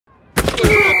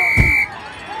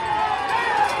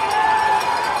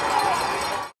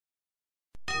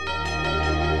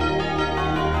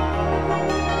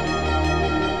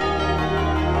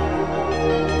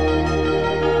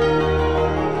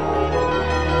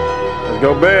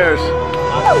Go Bears. Go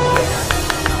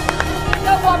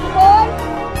Walker boys.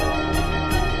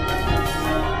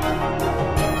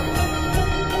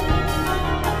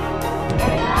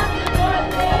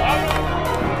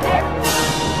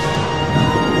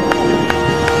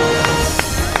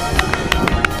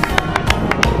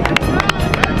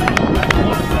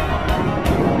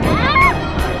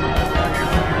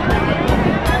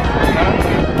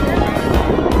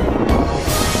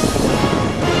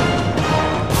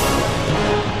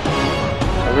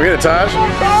 We get it, Taj.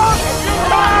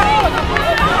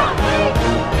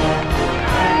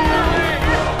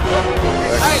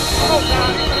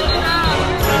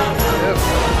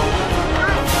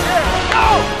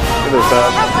 Get loose,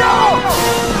 Taj.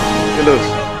 Get loose.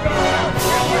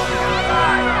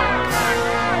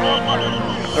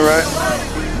 All right.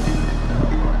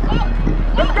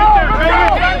 Let's go!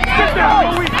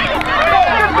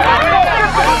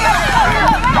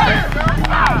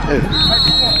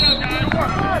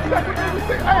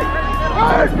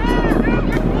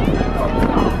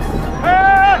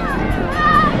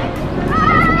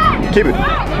 Keep it.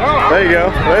 There you go.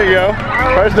 There you go.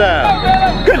 First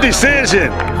down. Good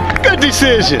decision. Good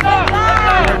decision.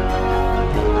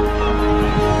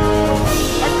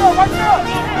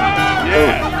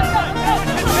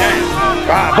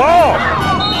 Ah, ball.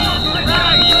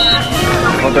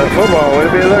 Want that football? Way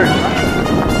to be alert.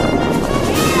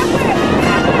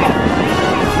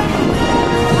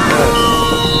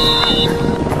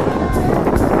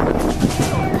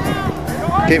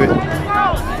 Keep it.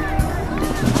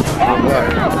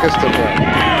 Good stuff.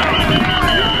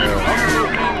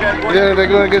 Yeah, they're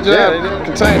doing a good job. Yeah. They didn't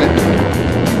contain it.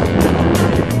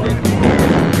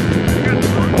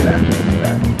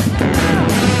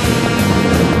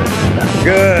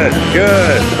 Good,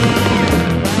 good.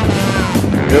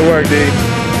 Good work, D.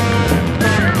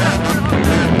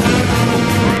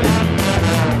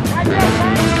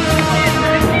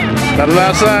 Not a lot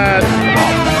outside.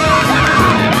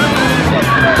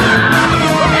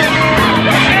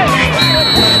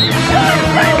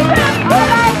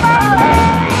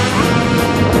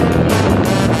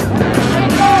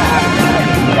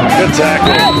 Good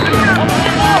tackle.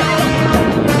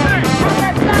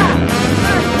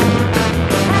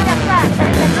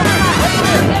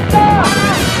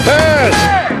 Pass.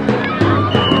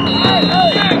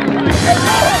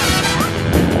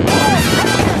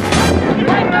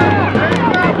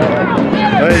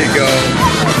 There you go.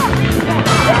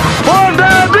 Ball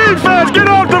down defense, get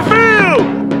off the field.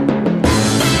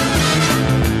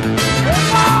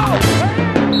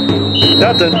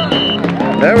 Nothing.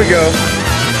 There we go.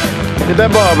 Get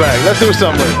that ball back. Let's do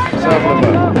something with it. Soften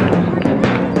them up.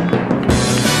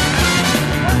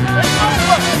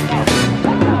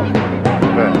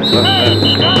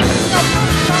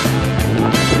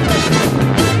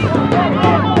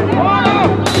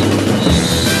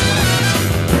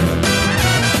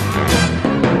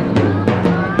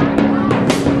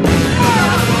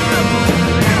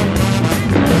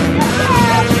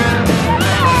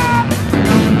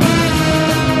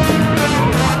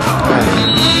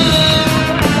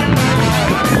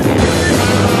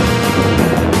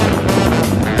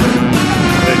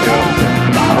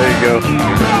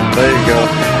 There you go.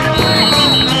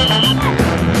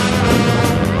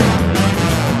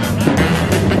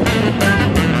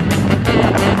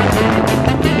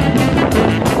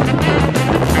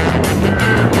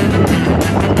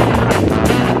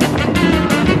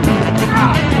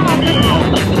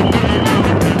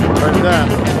 First down.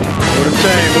 Move them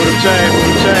chain, move them chain, move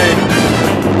them chain.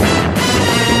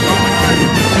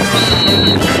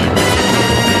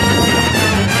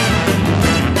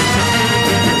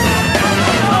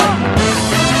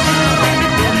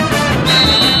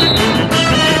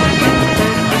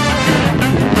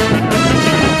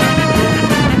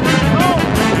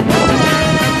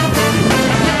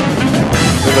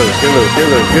 Get loose, get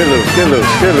loose, get loose, get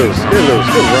loose, get loose, get loose,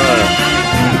 good run.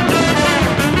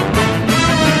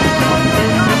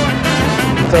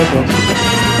 Tough one.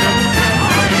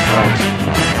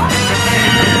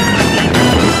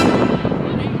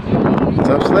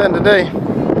 Tough sledding today.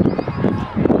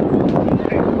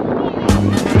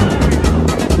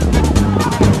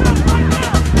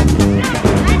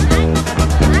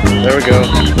 There we go.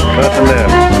 Nothing there.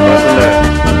 Nothing there.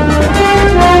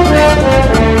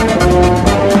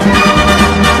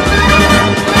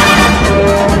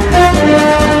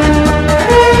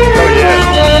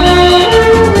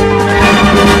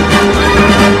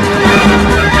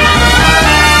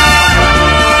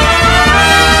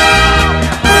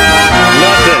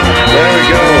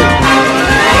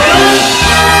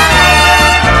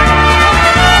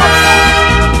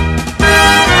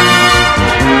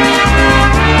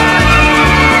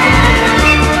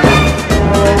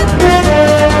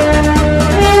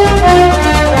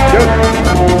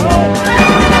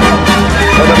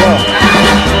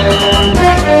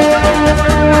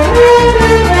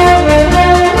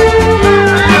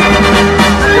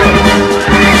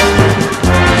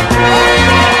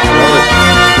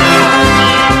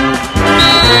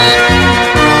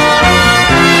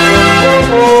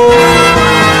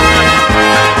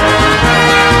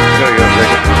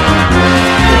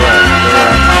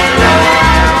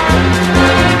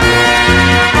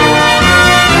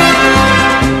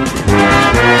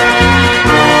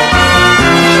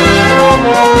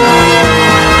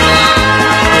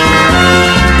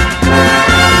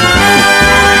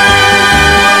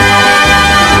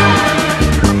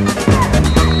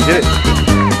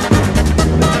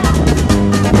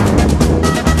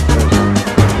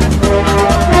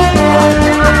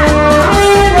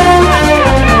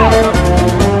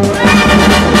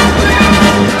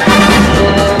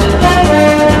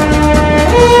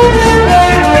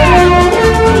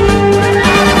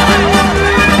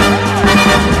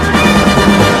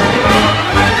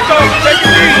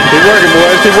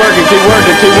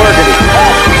 keep working it.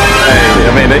 Hey,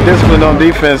 I mean, they disciplined on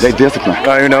defense. They disciplined.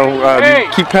 You know,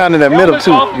 keep pounding that middle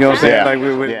too. You know what I'm saying? Yeah.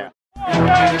 Like Yeah.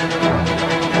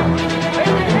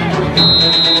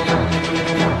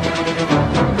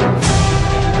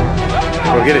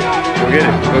 Go get it. Go get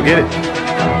it. Go get it.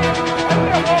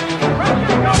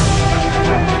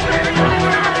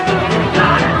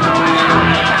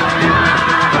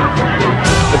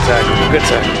 Good tackle. Good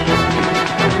tackle.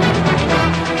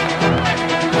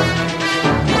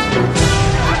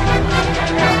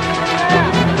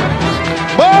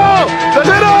 Ball! That's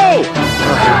it all!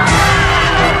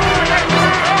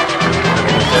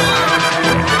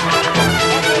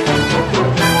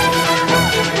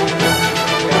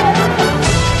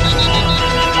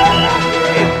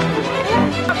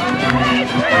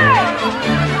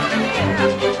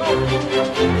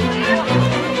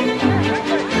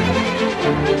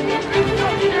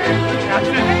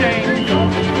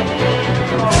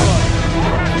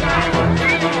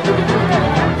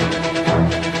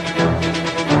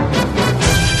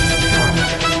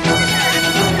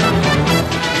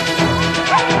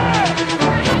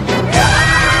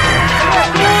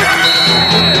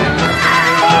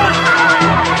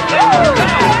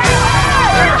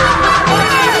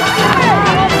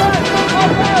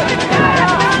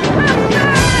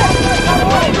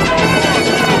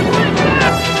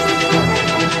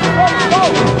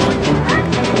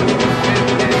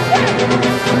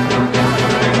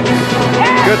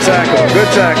 Good tackle, good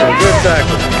tackle, good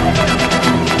tackle.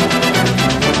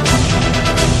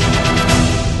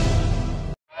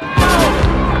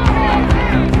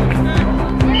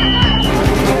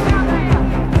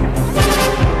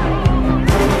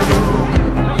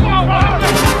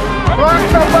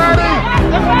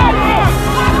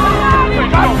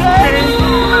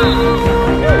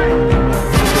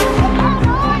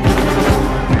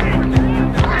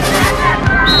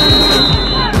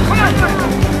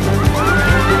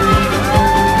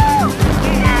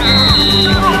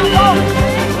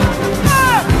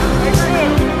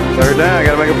 Third down, I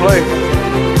gotta make a play.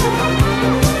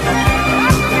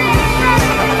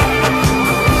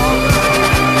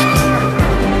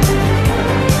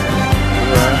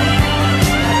 Right.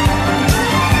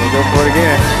 We'll go for it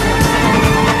again.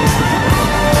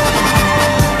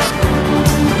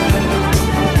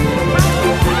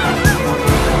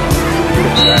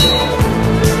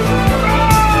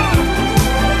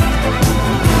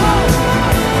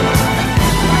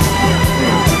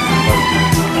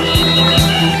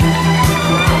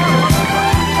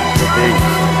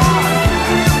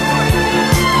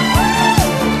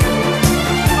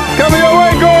 Coming your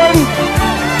way, Gordon!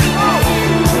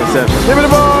 Interception. Give me the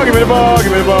ball, give me the ball,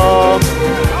 give me the ball.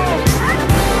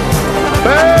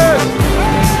 Pass!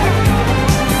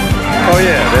 Oh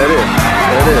yeah, there it is.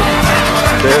 There it is.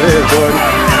 There it is, Gordon.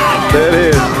 There it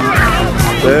is.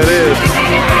 There it is.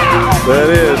 There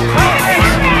it is.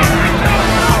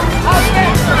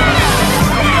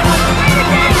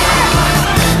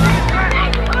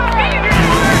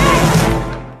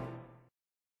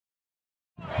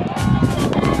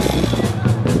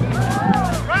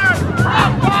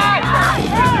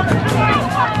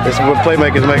 This is what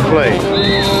playmakers make play.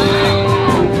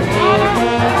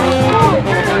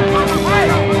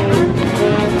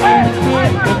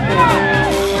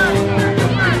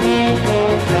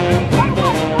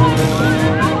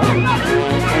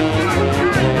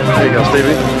 There you go,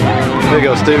 Stevie. There you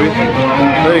go, Stevie.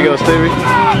 There you go, Stevie.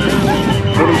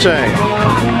 Move them chain.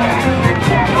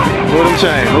 Move them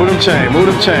chain. Move them chain. Move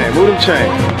them chain. Move them chain.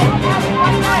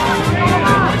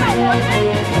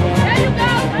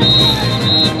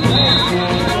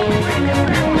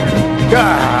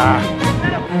 Ah.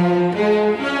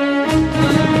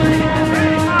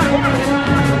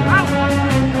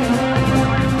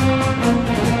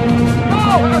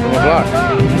 No block.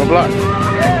 No block.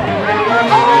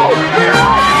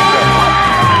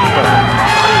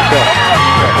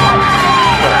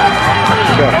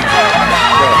 Go.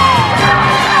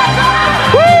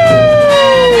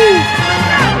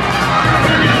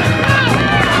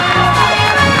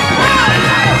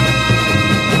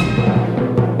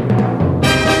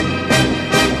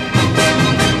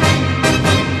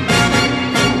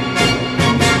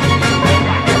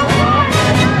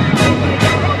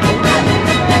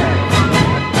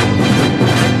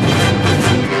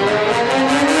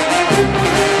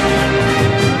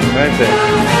 Right there.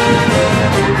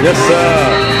 Yes, sir.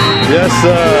 Yes,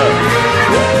 sir.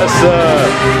 Yes, sir.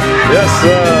 Yes,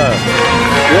 sir.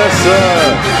 Yes, sir.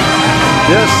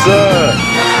 Yes, sir.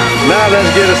 Now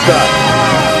let's get a stop.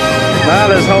 Now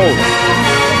let's hold it.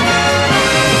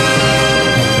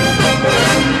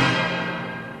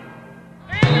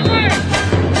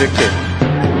 Good kick.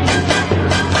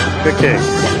 Good kick.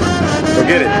 Go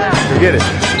get it. Go get it.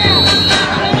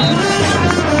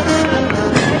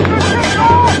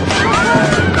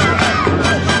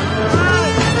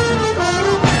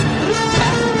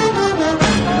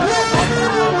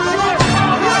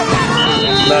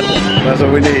 Nothing. That's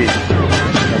what we need.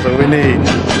 That's what we need.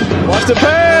 Watch the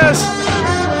pass.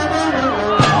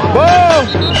 Ball.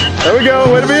 There we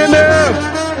go. Way to be in there.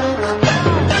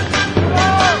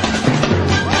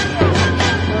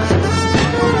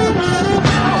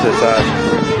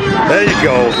 There you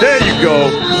go. There you go.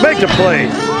 Make the play.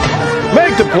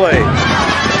 Make the play.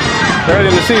 Early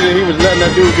in the season, he was letting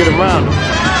that dude get around him.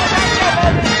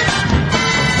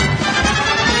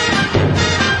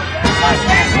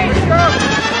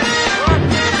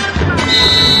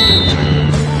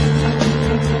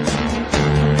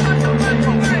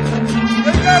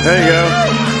 There you go.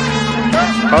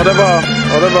 Hold the ball.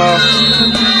 Hold the ball.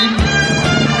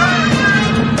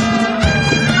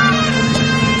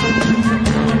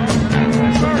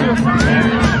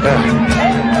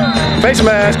 Face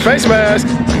mask, face mask,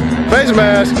 face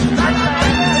mask.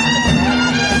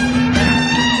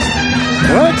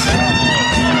 What?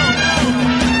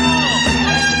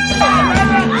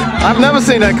 I've never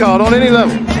seen that called on any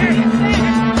level.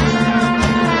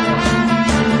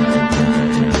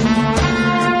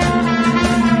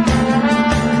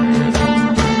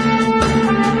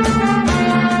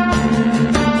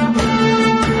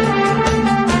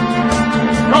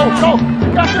 Go, go!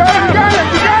 You got it! You got it!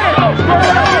 You got it!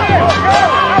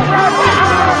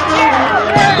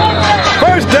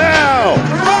 First down!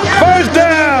 First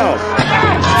down!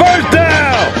 First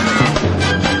down!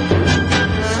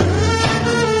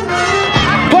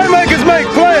 Playmakers make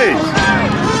plays!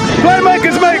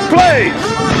 Playmakers make plays!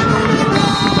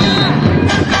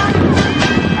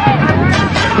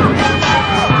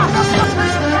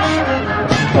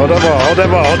 Hold that ball, hold that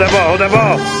ball, hold that ball, hold that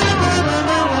ball!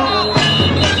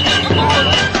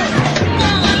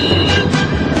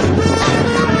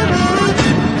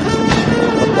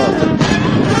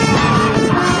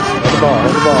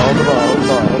 Hold the ball, hold the ball, hold the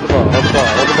ball, hold the ball, hold the ball,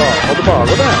 hold the ball, hold the ball,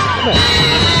 go down, go down.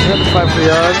 You have to fight for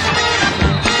yards.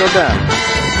 Go down.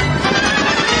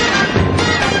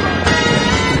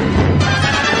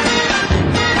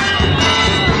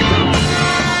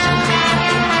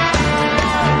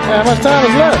 How much time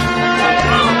is left?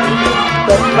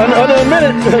 Under a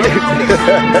minute.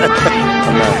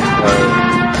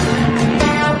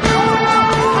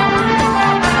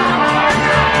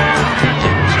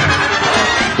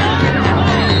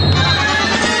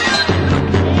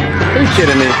 Are you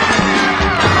kidding me?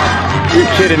 Are you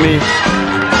kidding me?